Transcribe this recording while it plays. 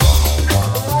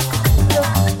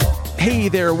Hey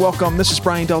there, welcome. This is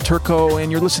Brian Del Turco,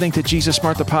 and you're listening to Jesus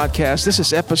Smart the Podcast. This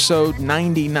is episode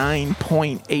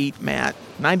 99.8, Matt.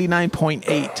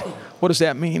 99.8. What does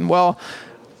that mean? Well,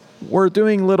 we're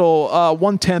doing little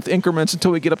 1/10 increments until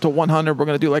we get up to 100. We're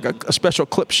going to do like a special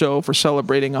clip show for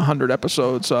celebrating 100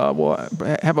 episodes. We'll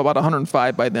have about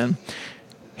 105 by then.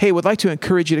 Hey, would like to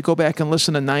encourage you to go back and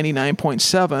listen to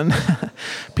 99.7.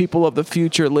 People of the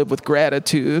future live with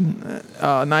gratitude.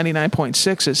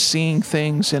 99.6 is seeing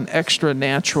things in extra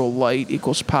natural light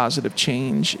equals positive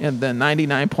change. And then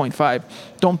 99.5,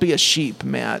 don't be a sheep,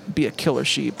 Matt. Be a killer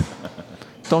sheep.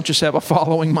 Don't just have a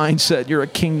following mindset. You're a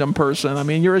kingdom person. I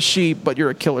mean, you're a sheep, but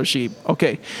you're a killer sheep.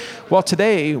 Okay. Well,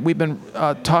 today we've been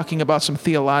talking about some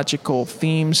theological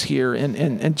themes here.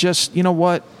 And just, you know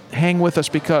what? Hang with us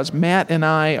because Matt and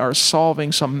I are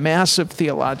solving some massive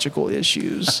theological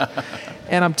issues.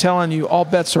 And I'm telling you, all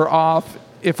bets are off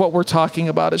if what we're talking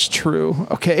about is true,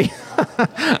 okay?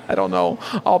 I don't know.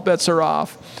 All bets are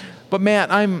off. But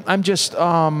Matt, I'm just,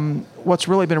 what's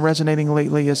really been resonating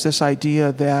lately is this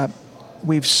idea that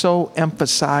we've so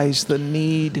emphasized the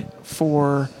need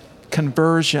for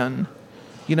conversion,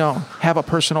 have a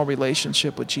personal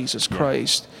relationship with Jesus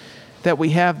Christ. That we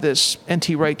have this,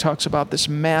 N.T. Wright talks about this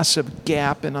massive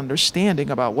gap in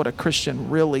understanding about what a Christian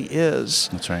really is.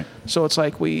 That's right. So it's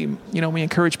like we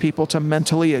encourage people to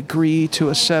mentally agree to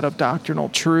a set of doctrinal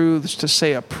truths, to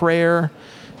say a prayer,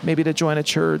 maybe to join a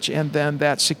church, and then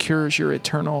that secures your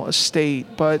eternal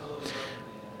estate. But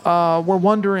we're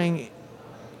wondering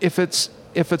if it's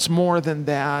more than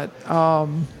that. What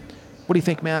do you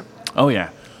think, Matt? Oh, yeah.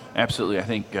 Absolutely. I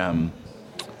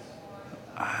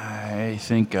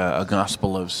think a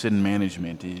gospel of sin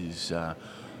management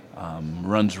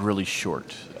runs really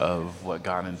short of what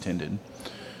God intended.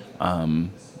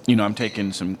 I'm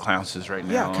taking some classes right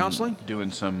now. Yeah, counseling.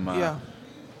 Doing some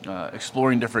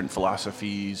exploring different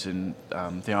philosophies and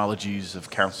theologies of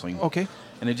counseling. Okay.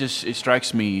 And it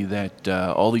strikes me that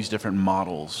all these different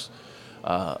models,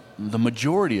 the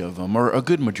majority of them, or a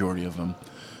good majority of them,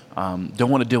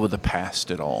 don't want to deal with the past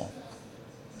at all.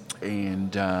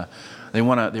 And they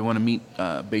want to meet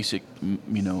basic,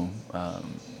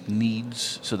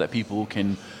 needs so that people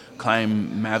can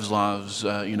climb Maslow's,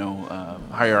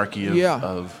 hierarchy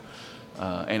of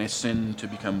and it's sin to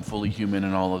become fully human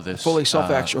and all of this. Fully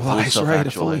self-actualized,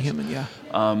 right? Fully human, yeah.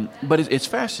 But it's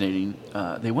fascinating.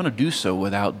 They want to do so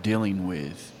without dealing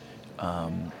with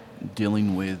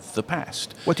the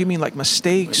past. What do you mean, like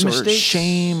mistakes or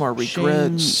shame or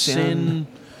regrets, sin?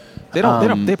 They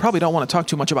probably don't want to talk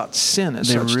too much about sin as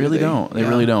such. They really don't. They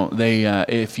really don't. They,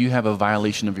 if you have a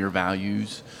violation of your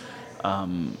values,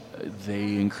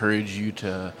 they encourage you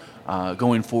to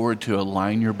going forward to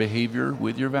align your behavior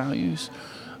with your values,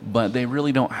 but they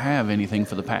really don't have anything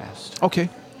for the past. Okay.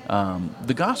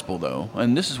 The gospel, though,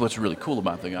 and this is what's really cool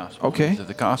about the gospel. Okay. Is that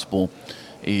the gospel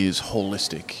is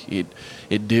holistic.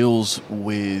 It deals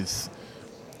with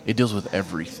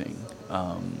everything.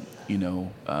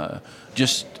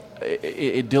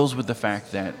 It deals with the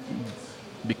fact that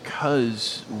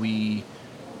because we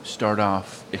start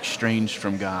off estranged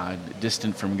from God,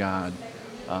 distant from God,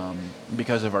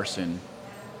 because of our sin,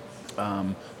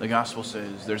 the gospel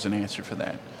says there's an answer for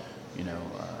that.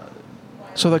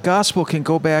 So the gospel can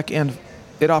go back and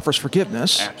it offers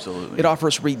forgiveness. Absolutely. It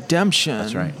offers redemption,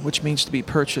 That's right. which means to be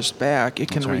purchased back. It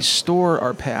can That's right. restore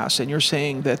our past. And you're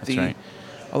saying that That's right.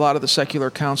 a lot of the secular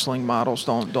counseling models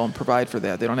don't provide for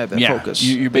that. They don't have that focus.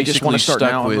 You're they just want basically to start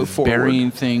stuck now and move with forward.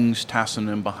 burying things, tossing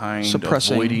them behind,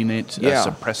 Suppressing. avoiding it,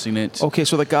 suppressing it. Okay,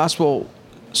 so the gospel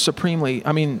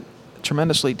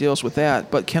tremendously deals with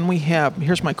that. But can we have,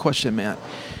 here's my question, Matt.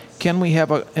 Can we have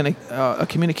a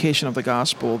communication of the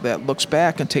gospel that looks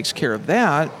back and takes care of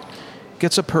that,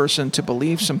 gets a person to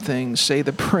believe some things, say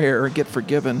the prayer, get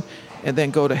forgiven, and then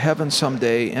go to heaven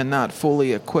someday and not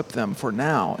fully equip them for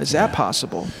now? Is that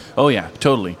possible? Oh, yeah,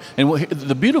 totally. And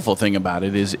the beautiful thing about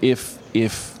it is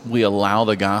if we allow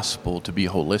the gospel to be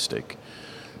holistic,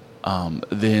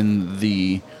 then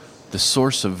the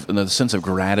source of the sense of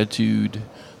gratitude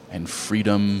and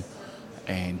freedom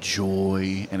and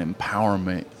joy and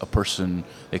empowerment a person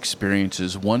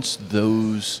experiences once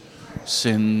those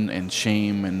sin and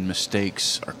shame and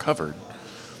mistakes are covered,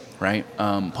 right?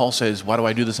 Paul says, why do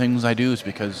I do the things I do? It's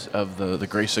because of the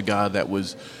grace of God that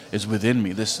is within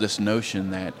me. This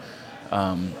notion that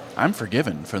I'm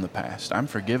forgiven from the past. I'm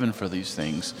forgiven for these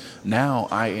things. Now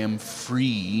I am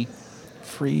free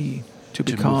to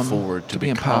move forward, to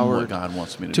be become empowered, what God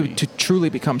wants me to be. To truly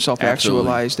become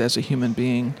self-actualized as a human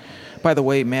being. By the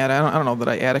way, Matt, I don't know that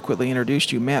I adequately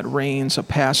introduced you. Matt Rains, a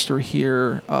pastor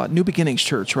here, New Beginnings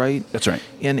Church, right? That's right.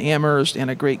 In Amherst, and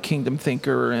a great kingdom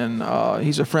thinker, and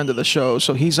he's a friend of the show.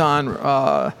 So he's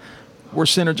on. We're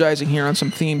synergizing here on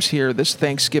some themes here this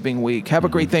Thanksgiving week. Have a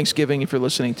great Thanksgiving if you're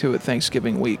listening to it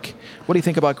Thanksgiving week. What do you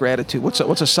think about gratitude? What's a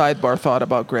sidebar thought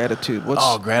about gratitude?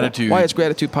 Gratitude. Why is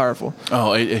gratitude powerful?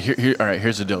 Oh, here, all right,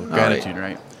 here's the deal. Gratitude,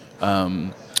 right?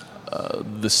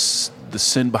 The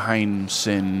sin behind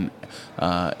sin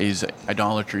is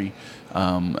idolatry.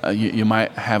 You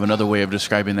might have another way of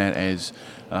describing that as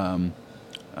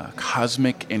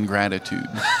cosmic ingratitude,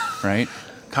 right?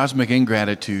 Cosmic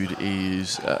ingratitude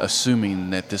is assuming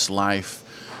that this life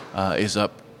is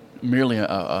merely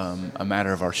a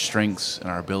matter of our strengths and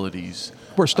our abilities.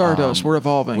 We're stardust. We're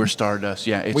evolving. We're stardust.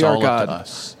 Yeah, it's we are all God. up to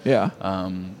us. Yeah.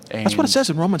 And that's what it says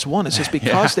in Romans 1. It says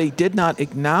because they did not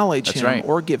acknowledge That's him right.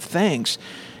 or give thanks,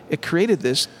 it created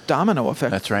this domino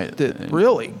effect. That's right. That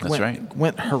really That's right.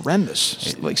 went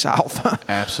horrendously south.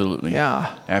 Absolutely.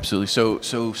 Yeah. Absolutely.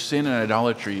 So sin and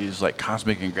idolatry is like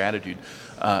cosmic ingratitude.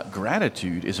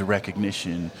 Gratitude is a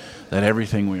recognition that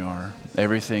everything we are,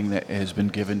 everything that has been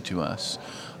given to us,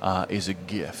 is a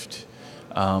gift.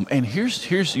 And here's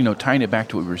tying it back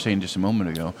to what we were saying just a moment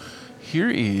ago.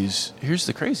 Here's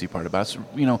the crazy part about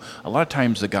it. A lot of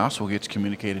times the gospel gets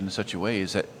communicated in such a way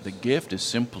is that the gift is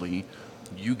simply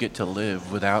you get to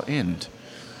live without end.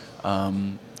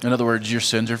 In other words, your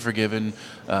sins are forgiven.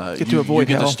 To avoid you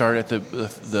get hell. to start at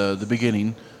the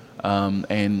beginning,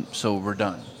 and so we're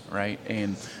done. Right,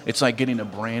 and it's like getting a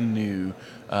brand new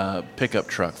pickup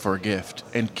truck for a gift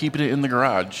and keeping it in the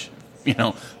garage,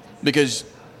 because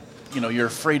you're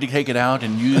afraid to take it out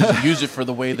and use it for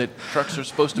the way that trucks are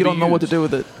supposed to be. You don't know what to do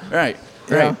with it. Right,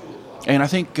 Yeah. right. And I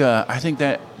think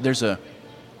that there's a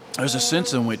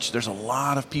sense in which there's a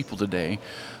lot of people today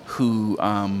who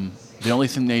the only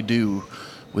thing they do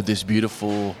with this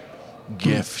beautiful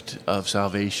gift of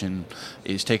salvation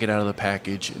is take it out of the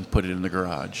package and put it in the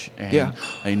garage, and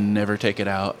they never take it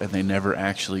out, and they never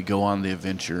actually go on the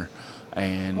adventure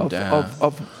and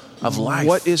of life.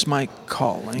 What is my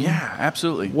calling? Yeah,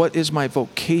 absolutely. What is my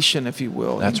vocation, if you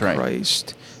will, That's in right.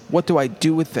 Christ? What do I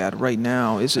do with that right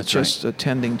now? Is it That's just right.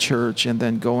 attending church and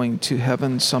then going to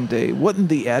heaven someday? Wouldn't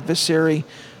the adversary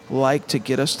like to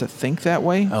get us to think that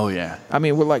way? Oh yeah. I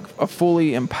mean, we're like a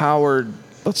fully empowered,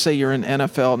 let's say you're an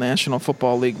NFL, National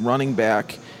Football League running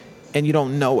back, and you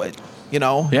don't know it.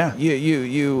 Yeah.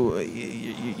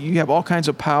 You have all kinds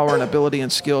of power and ability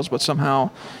and skills, but somehow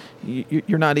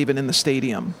you're not even in the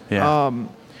stadium. Yeah.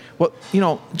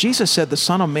 Jesus said the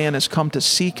Son of Man has come to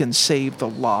seek and save the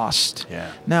lost.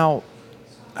 Yeah. Now,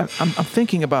 I'm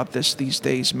thinking about this these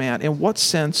days, Matt. In what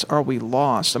sense are we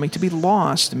lost? I mean, to be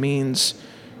lost means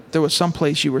there was some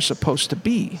place you were supposed to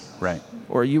be. Right.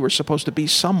 Or you were supposed to be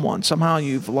someone. Somehow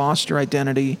you've lost your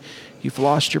identity, you've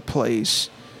lost your place,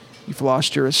 you've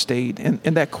lost your estate. And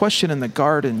that question in the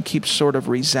garden keeps sort of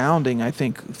resounding, I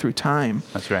think, through time.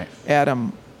 That's right.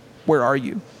 Adam, where are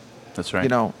you? That's right.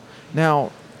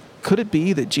 Now, could it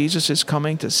be that Jesus is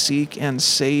coming to seek and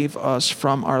save us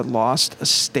from our lost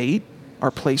estate,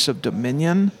 our place of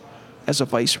dominion as a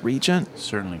vice regent?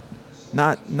 Certainly.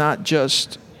 Not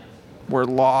just we're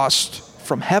lost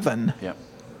from heaven, Yep.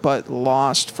 but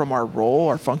lost from our role,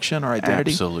 our function, our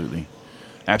identity. Absolutely.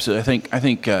 I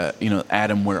think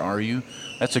Adam, where are you?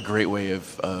 That's a great way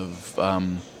of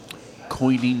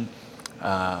coining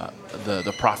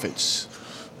the prophets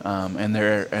and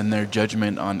their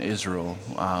judgment on Israel.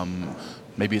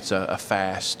 Maybe it's a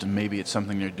fast. Maybe it's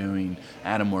something they're doing.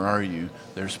 Adam, where are you?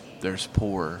 There's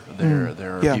poor.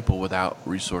 There are people without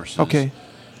resources. Okay.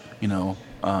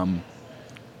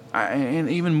 And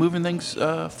even moving things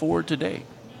forward today.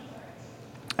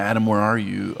 Adam, where are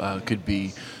you? Could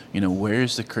be,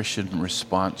 where's the Christian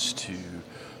response to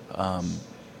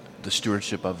the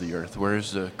stewardship of the earth?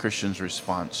 Where's the Christian's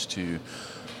response to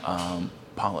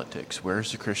politics?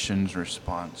 Where's the Christian's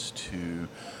response to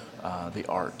the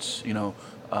arts?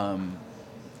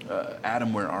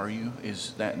 Adam, where are you?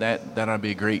 Is that ought to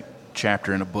be a great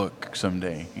chapter in a book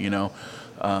someday?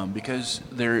 Because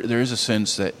there is a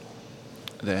sense that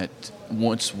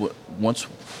once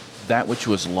that which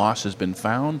was lost has been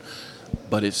found,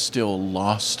 but it's still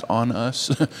lost on us.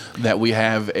 That we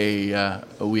have a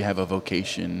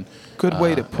vocation. Good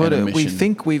way to put and a it. We mission.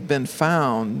 think we've been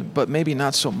found, but maybe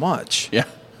not so much. Yeah.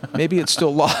 Maybe it's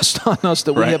still lost on us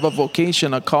that we Right. have a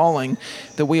vocation, a calling,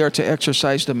 that we are to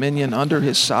exercise dominion under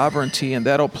His sovereignty, and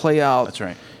that'll play out That's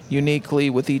right. uniquely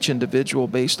with each individual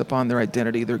based upon their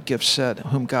identity, their gift set,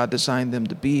 whom God designed them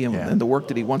to be, and the work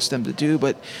that He wants them to do.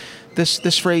 But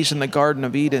this phrase in the Garden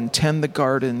of Eden, tend the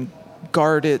garden,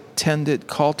 guard it, tend it,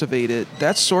 cultivate it.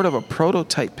 That's sort of a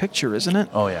prototype picture, isn't it?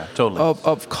 Oh, yeah, totally.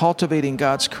 Of cultivating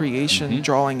God's creation,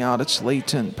 drawing out its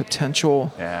latent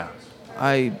potential. Yeah.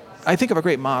 I think of a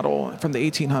great model from the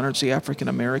 1800s, the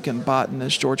African-American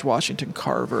botanist George Washington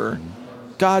Carver.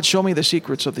 God, show me the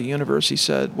secrets of the universe, he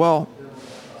said. Well,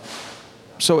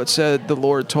 so it said the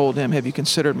Lord told him, have you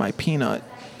considered my peanut?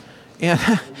 And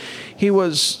he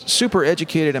was super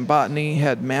educated in botany,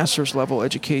 had master's level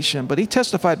education, but he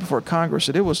testified before Congress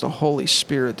that it was the Holy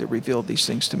Spirit that revealed these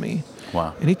things to me.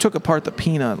 Wow. And he took apart the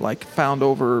peanut, like found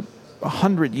over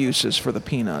 100 uses for the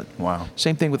peanut. Wow.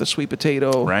 Same thing with the sweet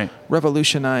potato. Right.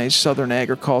 Revolutionized Southern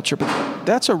agriculture. But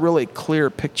that's a really clear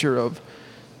picture of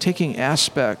taking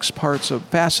aspects,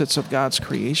 facets of God's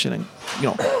creation and,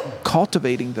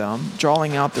 cultivating them,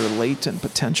 drawing out their latent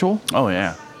potential. Oh,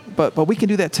 yeah. But we can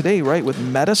do that today, right? With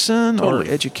medicine Totally.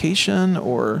 or education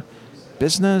or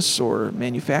business or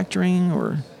manufacturing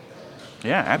or...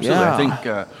 Yeah, absolutely.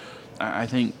 Yeah. I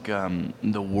think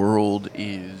the world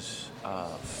is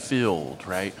filled,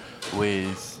 right,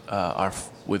 with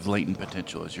with latent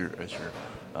potential, as you're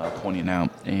pointing out,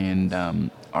 and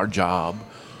our job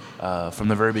from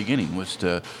the very beginning was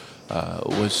to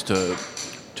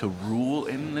rule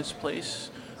in this place,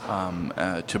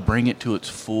 to bring it to its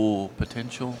full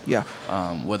potential. Yeah.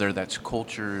 Whether that's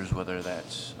cultures, whether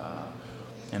that's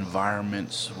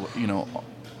environments,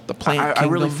 The plant I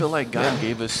really kingdom. feel like God Yeah.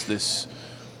 gave us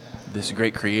this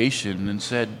great creation and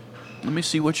said, "Let me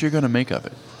see what you're going to make of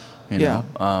it." You Yeah.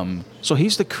 know? So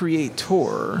he's the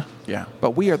creator, Yeah.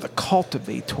 but we are the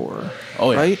cultivator.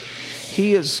 Oh, yeah. Right?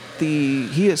 He is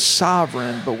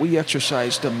sovereign, but we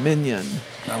exercise dominion.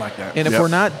 I like that. And if Yep. we're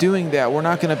not doing that, we're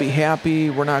not going to be happy.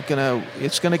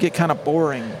 It's going to get kind of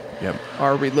boring. Yep.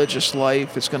 Our religious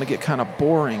life, it's going to get kind of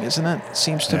boring, isn't it? It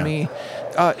seems to Yeah. me.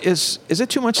 Is it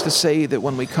too much to say that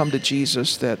when we come to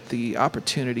Jesus, that the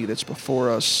opportunity that's before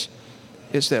us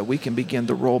is that we can begin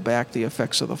to roll back the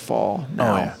effects of the fall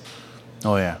now? Oh yeah.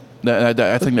 Oh yeah.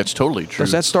 I think that's totally true.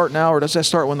 Does that start now, or does that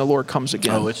start when the Lord comes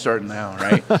again? Oh, it's starting now,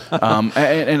 right?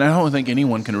 And I don't think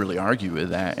anyone can really argue with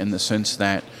that, in the sense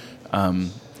that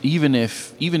even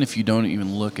if you don't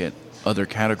even look at other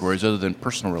categories other than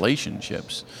personal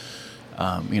relationships,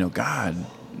 God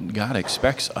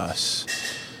expects us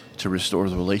to restore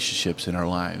the relationships in our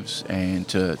lives and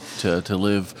to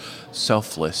live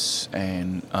selfless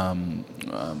and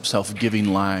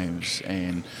self-giving lives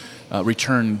and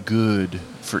return good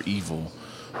for evil,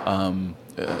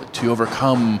 to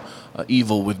overcome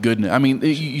evil with goodness. I mean,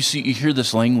 you hear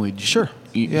this language. Sure.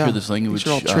 You hear this language.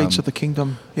 These are all traits of the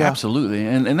kingdom. Yeah. Absolutely,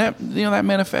 and that that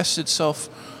manifests itself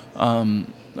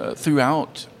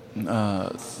throughout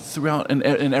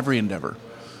in every endeavor.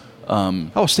 I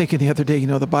was thinking the other day,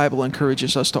 the Bible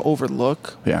encourages us to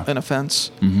overlook Yeah. an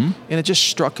offense. Mm-hmm. And it just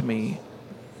struck me.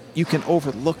 You can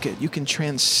overlook it. You can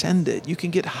transcend it. You can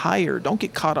get higher. Don't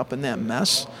get caught up in that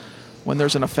mess. When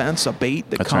there's an offense, a bait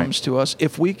that That's comes right. to us,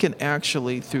 if we can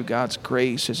actually, through God's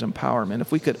grace, His empowerment, if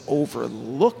we could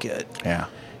overlook it Yeah,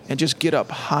 and just get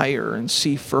up higher and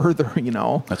see further,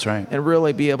 that's right. and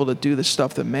really be able to do the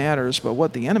stuff that matters. But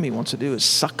what the enemy wants to do is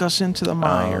suck us into the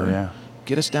mire, yeah.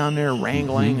 get us down there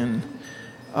wrangling, and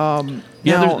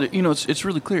Yeah, now, there's, it's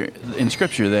really clear in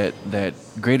Scripture that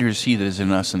greater is He that is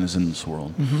in us than is in this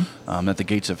world. That the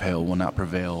gates of hell will not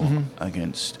prevail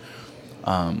against.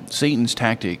 Satan's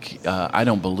tactic, I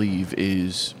don't believe,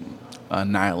 is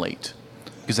annihilate,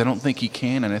 because I don't think he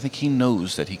can, and I think he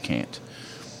knows that he can't.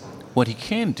 What he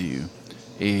can do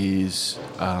is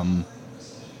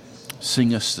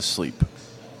sing us to sleep,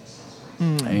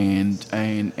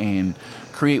 and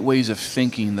create ways of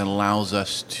thinking that allows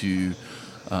us to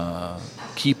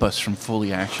keep us from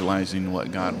fully actualizing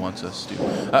what God wants us to do.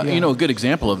 A good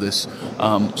example of this.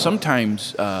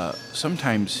 Sometimes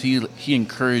he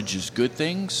encourages good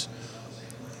things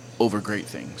over great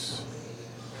things.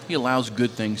 He allows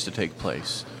good things to take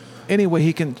place. anyway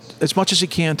he can, as much as he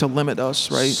can, to limit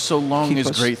us, right? So long Keep as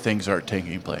us- great things aren't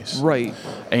taking place. Right.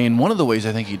 And one of the ways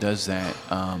I think he does that,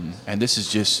 and this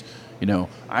is just,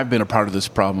 I've been a part of this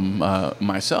problem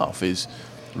myself, is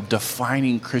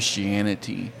defining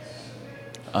Christianity,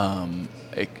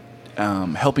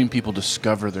 helping people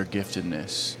discover their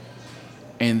giftedness,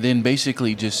 and then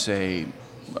basically just say,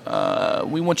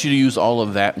 we want you to use all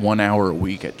of that 1 hour a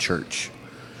week at church,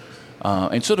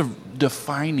 and sort of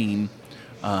defining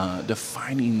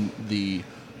the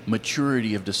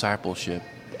maturity of discipleship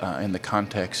in the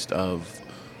context of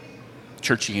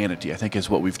churchianity, I think, is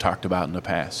what we've talked about in the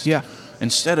past. Yeah.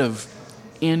 Instead of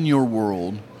in your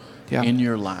world, Yeah. in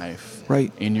your life,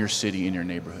 Right. in your city, in your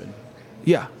neighborhood.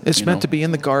 Yeah, it's You meant know? to be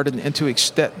in the garden and to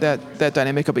extend that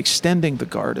dynamic of extending the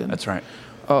garden. That's right.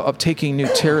 Of taking new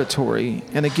territory.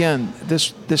 And again,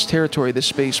 this territory, this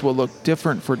space will look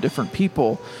different for different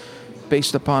people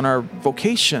based upon our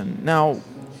vocation. Now,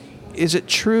 is it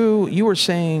true, you were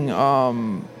saying,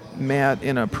 Matt,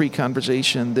 in a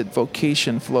pre-conversation, that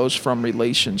vocation flows from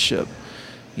relationship?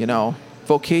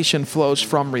 Vocation flows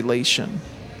from relation,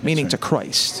 meaning right. to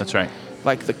Christ. That's right.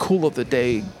 Like the cool of the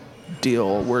day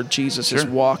deal where Jesus is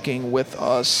Sure. walking with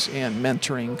us and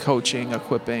mentoring, coaching,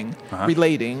 equipping,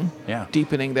 relating, Yeah.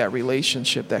 deepening that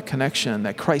relationship, that connection,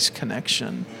 that Christ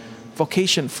connection.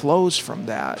 Vocation flows from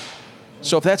that.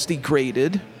 So if that's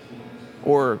degraded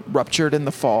or ruptured in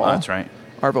the fall, That's right.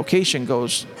 our vocation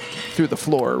goes through the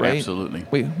floor, right? Absolutely.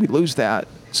 We lose that.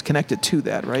 It's connected to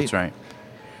that, right? That's right.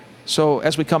 So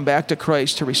as we come back to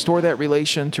Christ to restore that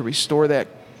relation, to restore that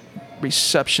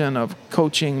reception of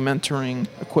coaching, mentoring,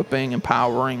 equipping,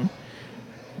 empowering,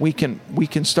 we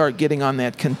can start getting on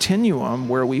that continuum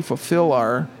where we fulfill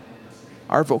our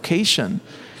vocation.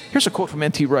 Here's a quote from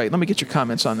N.T. Wright. Let me get your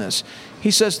comments on this. He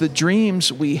says, "The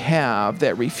dreams we have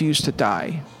that refuse to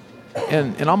die,"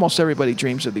 and almost everybody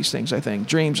dreams of these things, I think.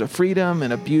 Dreams of freedom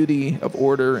and of beauty, of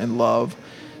order and love.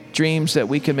 Dreams that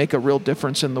we can make a real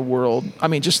difference in the world. I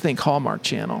mean, just think Hallmark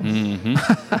Channel. Mm-hmm.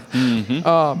 Mm-hmm.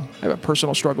 I have a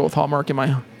personal struggle with Hallmark in my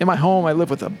home. I live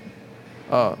with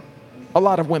a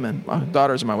lot of women, my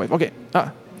daughters and my wife. Okay,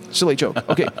 silly joke.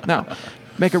 Okay, now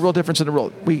make a real difference in the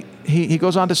world. He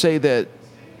goes on to say that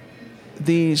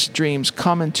these dreams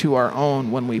come into our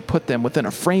own when we put them within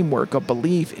a framework of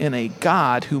belief in a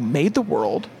God who made the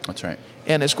world. That's right.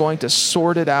 And is going to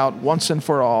sort it out once and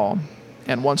for all,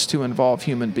 and wants to involve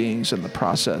human beings in the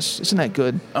process. Isn't that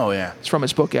good? Oh, yeah. It's from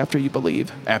his book, After You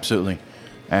Believe. Absolutely.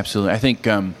 Absolutely. I think,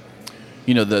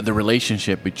 the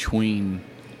relationship between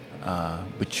the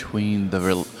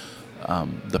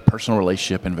personal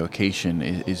relationship and vocation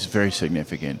is very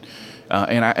significant.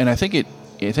 And I think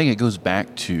it goes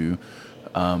back to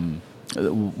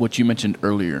what you mentioned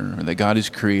earlier, that God is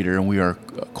creator and we are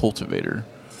a cultivator.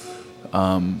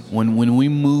 When we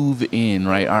move in,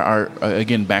 right, our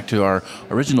again, back to our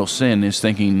original sin is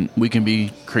thinking we can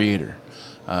be creator.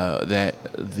 That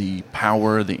the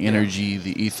power, the energy,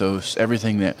 the ethos,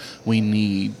 everything that we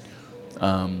need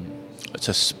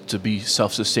to be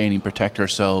self-sustaining, protect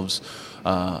ourselves,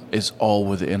 is all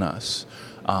within us.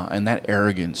 And that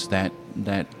arrogance, that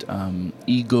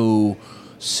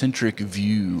egocentric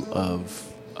view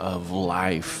of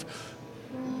life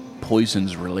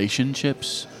poisons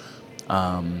relationships.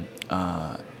 And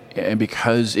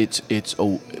because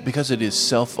because it is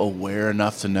self-aware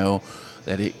enough to know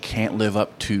that it can't live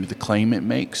up to the claim it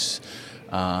makes,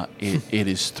 it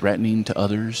is threatening to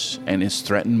others and is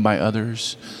threatened by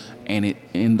others, and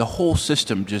the whole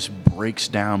system just breaks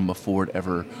down before it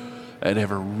ever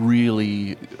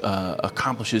really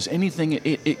accomplishes anything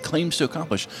it claims to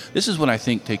accomplish. This is what I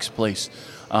think takes place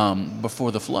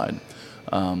before the flood.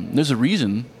 There's a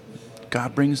reason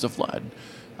God brings the flood.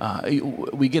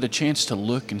 We get a chance to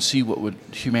look and see what would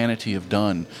humanity have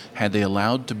done had they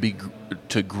allowed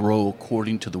to grow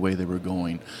according to the way they were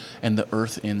going, and the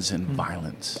earth ends in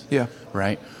violence. Yeah.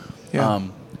 Right. Yeah.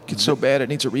 It's so bad it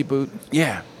needs a reboot.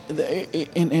 Yeah.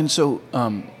 And so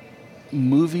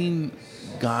moving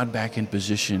God back in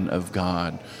position of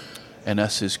God and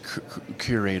us as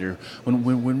curator,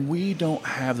 when we don't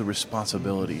have the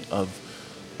responsibility of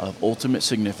ultimate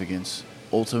significance,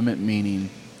 ultimate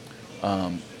meaning,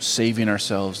 saving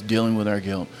ourselves, dealing with our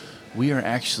guilt, we are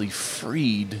actually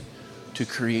freed to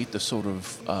create the sort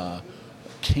of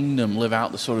kingdom, live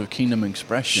out the sort of kingdom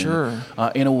expression. Sure.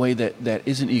 In a way that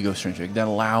isn't egocentric, that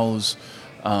allows,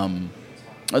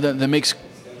 that makes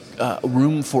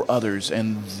room for others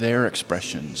and their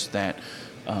expressions. That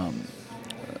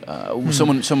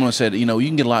someone said, you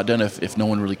can get a lot done if no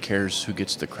one really cares who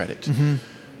gets the credit. Mm-hmm.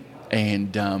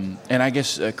 And I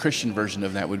guess a Christian version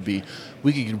of that would be,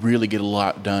 we could really get a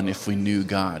lot done if we knew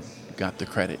God got the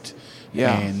credit.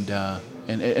 Yeah.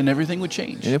 And everything would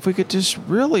change. And if we could just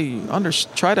really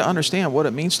try to understand what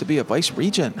it means to be a vice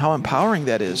regent, how empowering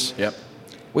that is. Yep.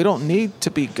 We don't need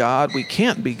to be God. We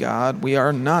can't be God. We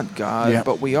are not God. Yep.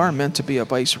 But we are meant to be a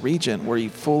vice regent where he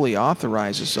fully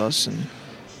authorizes us and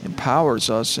empowers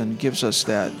us and gives us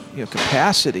that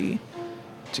capacity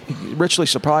to richly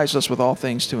surprise us with all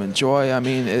things to enjoy. I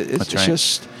mean, it's right.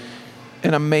 just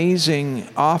an amazing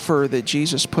offer that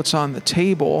Jesus puts on the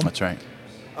table. That's right.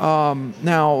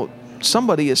 Now,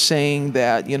 somebody is saying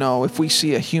that, if we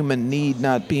see a human need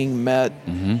not being met,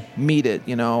 meet it,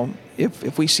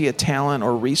 If we see a talent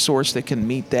or resource that can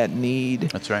meet that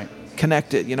need, That's right.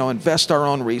 connect it, invest our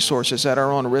own resources at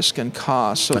our own risk and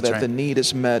cost so That's that right. the need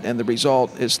is met, and the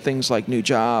result is things like new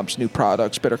jobs, new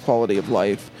products, better quality of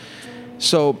life.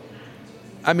 So,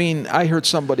 I heard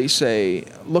somebody say,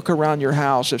 look around your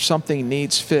house. If something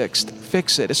needs fixed,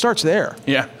 fix it. It starts there.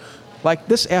 Yeah. Like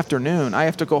this afternoon, I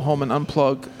have to go home and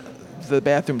unplug the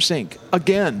bathroom sink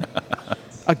again.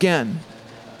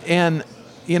 And,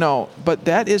 but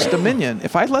that is dominion.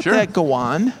 If I let Sure. that go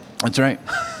on, That's right.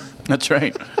 That's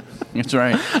right. That's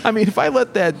right. if I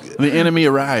let that, The enemy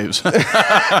arrives.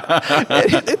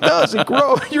 it does. It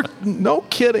grows. No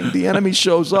kidding. The enemy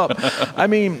shows up.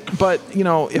 But,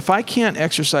 if I can't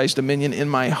exercise dominion in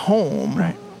my home,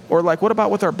 Right. or like, what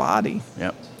about with our body?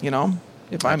 Yep. If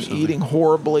I'm Absolutely. eating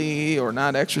horribly or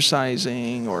not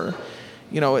exercising, or,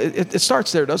 it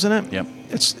starts there, doesn't it? Yep.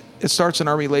 It starts in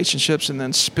our relationships and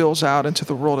then spills out into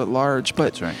the world at large.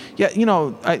 But That's right. yeah,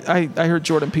 I heard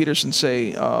Jordan Peterson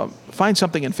say, find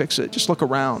something and fix it. Just look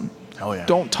around. Oh, yeah.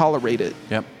 Don't tolerate it.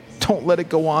 Yep. Don't let it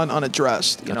go on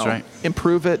unaddressed. That's right.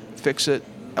 Improve it, fix it,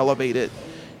 elevate it.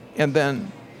 And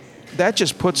then that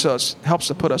just helps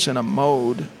to put us in a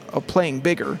mode of playing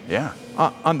bigger Yeah.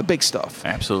 on the big stuff.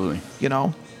 Absolutely.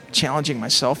 Challenging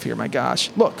myself here. My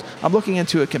gosh. Look, I'm looking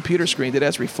into a computer screen that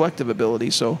has reflective ability,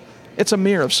 so it's a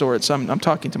mirror of sorts. I'm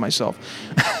talking to myself.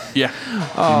 Yeah.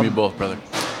 You and me both, brother.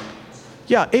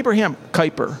 Yeah, Abraham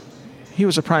Kuyper. He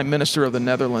was a prime minister of the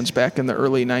Netherlands back in the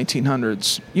early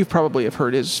 1900s. You probably have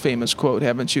heard his famous quote,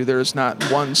 haven't you? There is not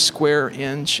 1 square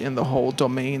inch in the whole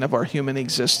domain of our human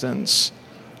existence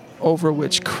over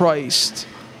which Christ,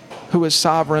 who is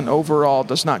sovereign over all,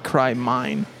 does not cry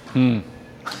mine.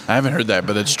 I haven't heard that,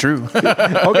 but it's true.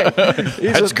 Okay.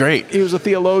 That's great. He was a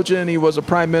theologian. He was a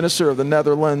prime minister of the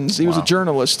Netherlands. He was a Wow.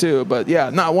 journalist too. But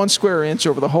yeah, not 1 square inch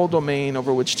over the whole domain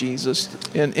over which Jesus.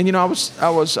 And I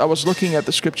was looking at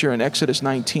the scripture in Exodus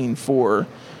 19:4,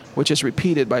 which is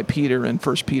repeated by Peter in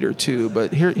 1 Peter 2.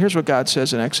 But here's what God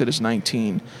says in Exodus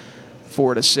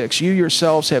 19:4-6. You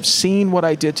yourselves have seen what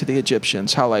I did to the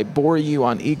Egyptians, how I bore you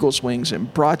on eagle's wings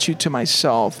and brought you to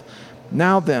myself.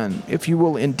 Now then, if you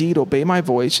will indeed obey my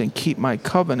voice and keep my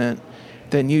covenant,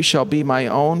 then you shall be my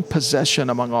own possession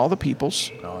among all the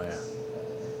peoples, Oh, yeah.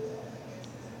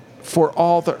 for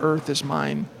all the earth is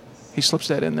mine. He slips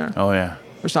that in there. Oh, yeah.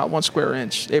 There's not 1 square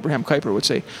inch. Abraham Kuyper would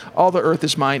say, all the earth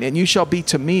is mine, and you shall be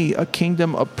to me a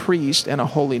kingdom of priests and a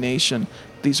holy nation.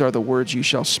 These are the words you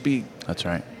shall speak That's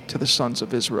right. to the sons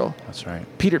of Israel. That's right.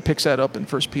 Peter picks that up in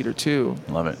 1 Peter 2.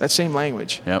 Love it. That same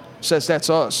language. Yep. Says that's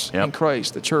us Yep. in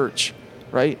Christ, the church,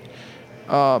 right?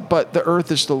 But the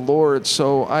earth is the Lord's.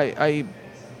 So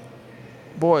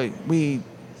we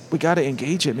got to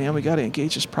engage it, man. We got to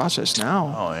engage this process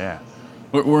now. Oh, yeah.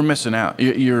 We're missing out.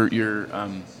 You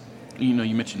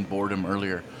mentioned boredom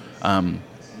earlier. When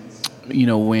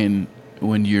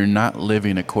you're not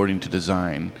living according to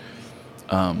design,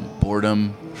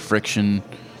 boredom, friction,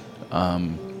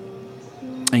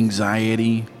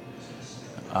 anxiety,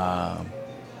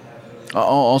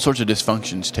 all sorts of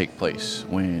dysfunctions take place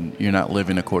when you're not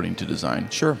living according to design.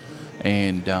 Sure.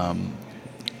 And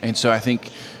so I think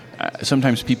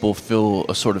sometimes people feel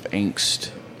a sort of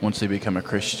angst once they become a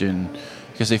Christian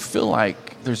because they feel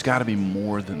like there's got to be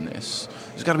more than this.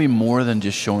 There's got to be more than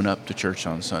just showing up to church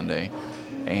on Sunday.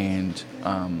 And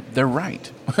they're right.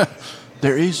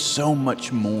 There is so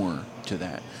much more to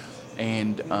that.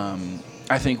 And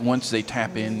I think once they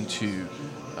tap into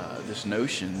this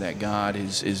notion that God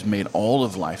is made all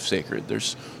of life sacred,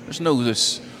 there's no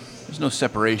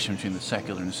separation between the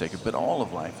secular and the sacred, but all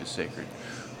of life is sacred.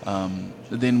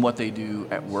 Then what they do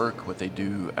at work, what they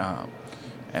do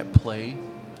at play,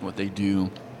 what they do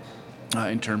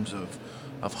in terms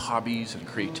of hobbies and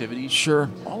creativity, Sure.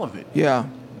 all of it Yeah.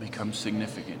 becomes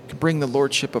significant. To bring the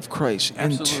lordship of Christ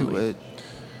into Absolutely. it.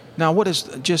 Now, what is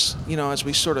just, as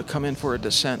we sort of come in for a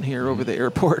descent here over the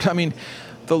airport,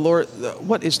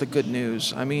 what is the good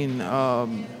news?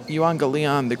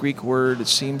 Euangelion, the Greek word, it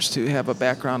seems to have a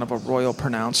background of a royal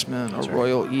pronouncement, That's a right.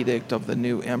 royal edict of the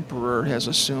new emperor has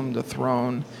assumed the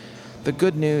throne. The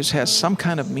good news has some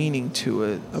kind of meaning to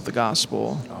it of the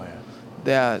gospel Oh,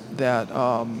 yeah. that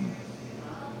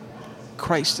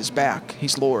Christ is back.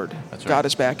 He's Lord. That's God right.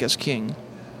 is back as king.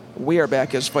 We are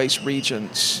back as vice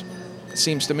regents, it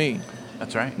seems to me.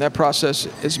 That's right. That process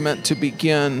is meant to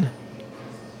begin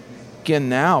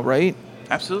now, right?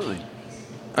 Absolutely.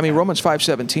 Romans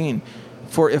 5:17,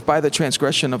 for if by the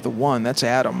transgression of the one, that's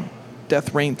Adam,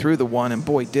 death reigned through the one, and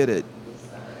boy, did it.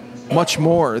 Much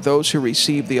more, those who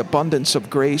receive the abundance of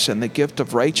grace and the gift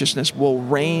of righteousness will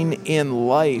reign in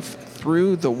life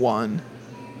through the one,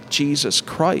 Jesus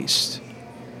Christ.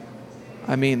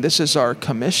 This is our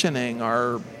commissioning,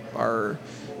 our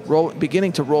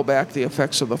beginning to roll back the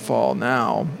effects of the fall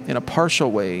now in a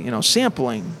partial way,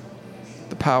 sampling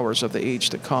the powers of the age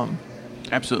to come.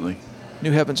 Absolutely.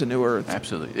 New heavens and new earth.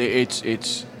 Absolutely.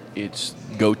 It's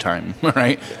go time,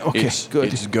 right? Okay,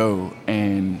 good. It's go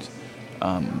and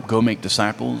go make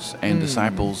disciples, and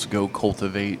disciples go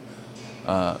cultivate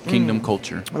kingdom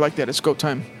culture. I like that. It's go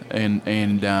time.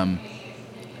 And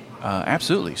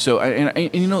absolutely. So and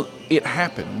it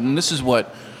happened. And this is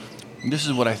what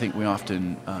I think we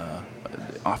often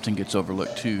gets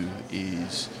overlooked too,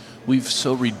 is we've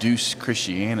so reduced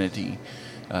Christianity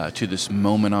to this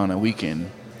moment on a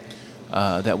weekend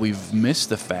that we've missed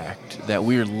the fact that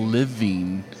we're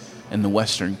living in the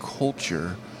Western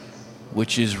culture,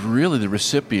 which is really the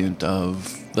recipient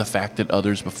of the fact that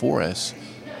others before us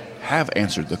have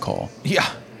answered the call. Yeah.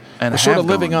 And we're sort of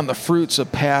living on the fruits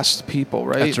of past people,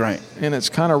 right? That's right. And it's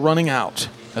kind of running out.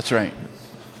 That's right.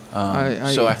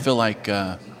 So I feel like,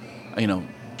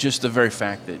 just the very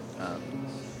fact that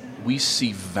we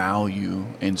see value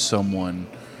in someone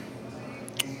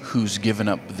who's given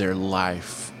up their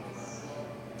life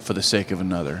for the sake of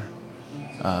another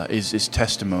is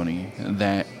testimony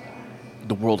that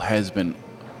the world has been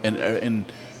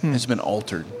and has been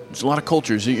altered. There's a lot of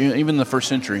cultures, even in the first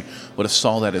century, would have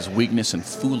saw that as weakness and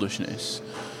foolishness.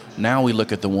 Now we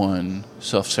look at the one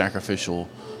self-sacrificial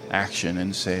action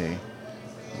and say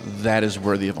that is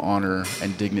worthy of honor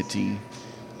and dignity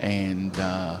and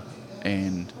a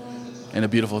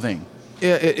beautiful thing.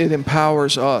 It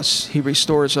empowers us. He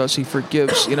restores us. He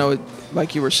forgives.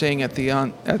 Like you were saying at the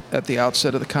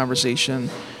outset of the conversation,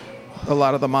 a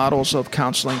lot of the models of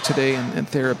counseling today and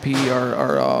therapy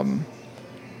are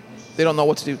they don't know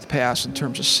what to do with the past in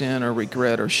terms of sin or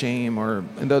regret or shame,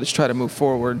 and they'll just try to move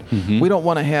forward. Mm-hmm. We don't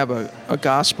want to have a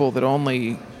gospel that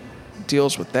only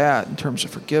deals with that in terms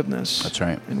of forgiveness. That's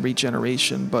right. And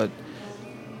regeneration,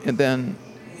 and then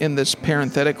in this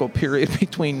parenthetical period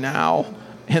between now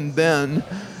and then,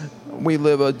 we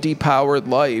live a depowered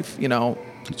life. That's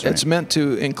right. It's meant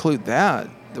to include that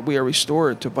we are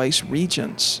restored to vice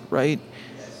regents, right?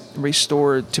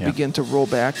 Restored to begin to roll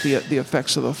back the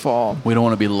effects of the fall. We don't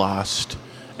want to be lost,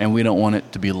 and we don't want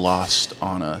it to be lost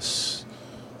on us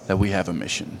that we have a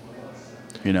mission.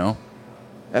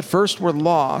 At first we're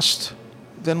lost,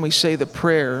 then we say the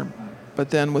prayer,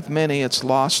 but then with many it's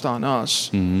lost on us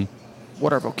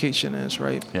what our vocation is,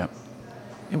 right? Yeah.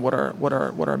 And what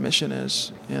our mission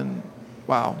is. And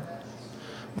wow.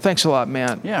 Well, thanks a lot,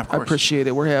 Matt. Yeah, of course. I appreciate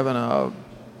it. We're having a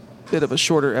bit of a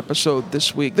shorter episode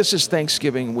this week. This is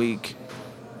Thanksgiving week.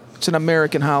 It's an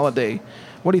American holiday.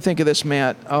 What do you think of this,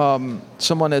 Matt?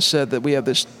 Someone has said that we have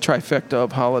this trifecta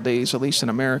of holidays, at least in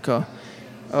America,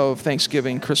 of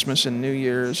Thanksgiving, Christmas, and New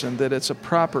Year's, and that it's a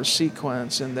proper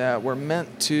sequence and that we're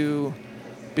meant to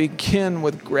begin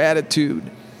with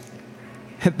gratitude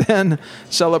and then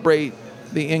celebrate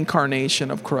the incarnation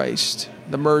of Christ,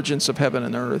 the emergence of heaven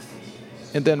and earth,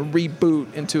 and then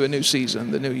reboot into a new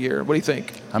season, the new year. What do you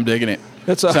think? I'm digging it.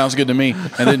 Sounds good to me.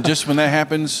 And then just when that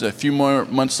happens, a few more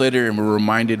months later, and we're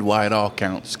reminded why it all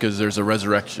counts, because there's a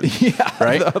resurrection. Yeah,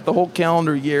 right? The whole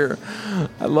calendar year.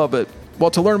 I love it.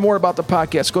 Well, to learn more about the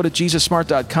podcast, go to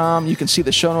JesusSmart.com. You can see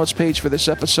the show notes page for this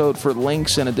episode for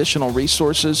links and additional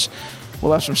resources.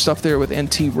 We'll have some stuff there with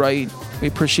N.T. Wright. We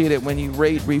appreciate it when you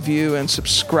rate, review, and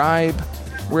subscribe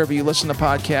wherever you listen to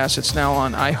podcasts. It's now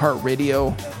on iHeartRadio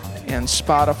and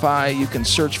Spotify. You can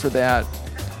search for that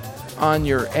on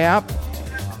your app.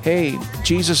 Hey,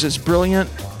 Jesus is brilliant,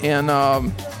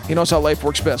 and he knows how life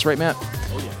works best. Right, Matt?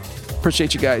 Oh, yeah.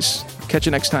 Appreciate you guys. Catch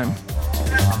you next time.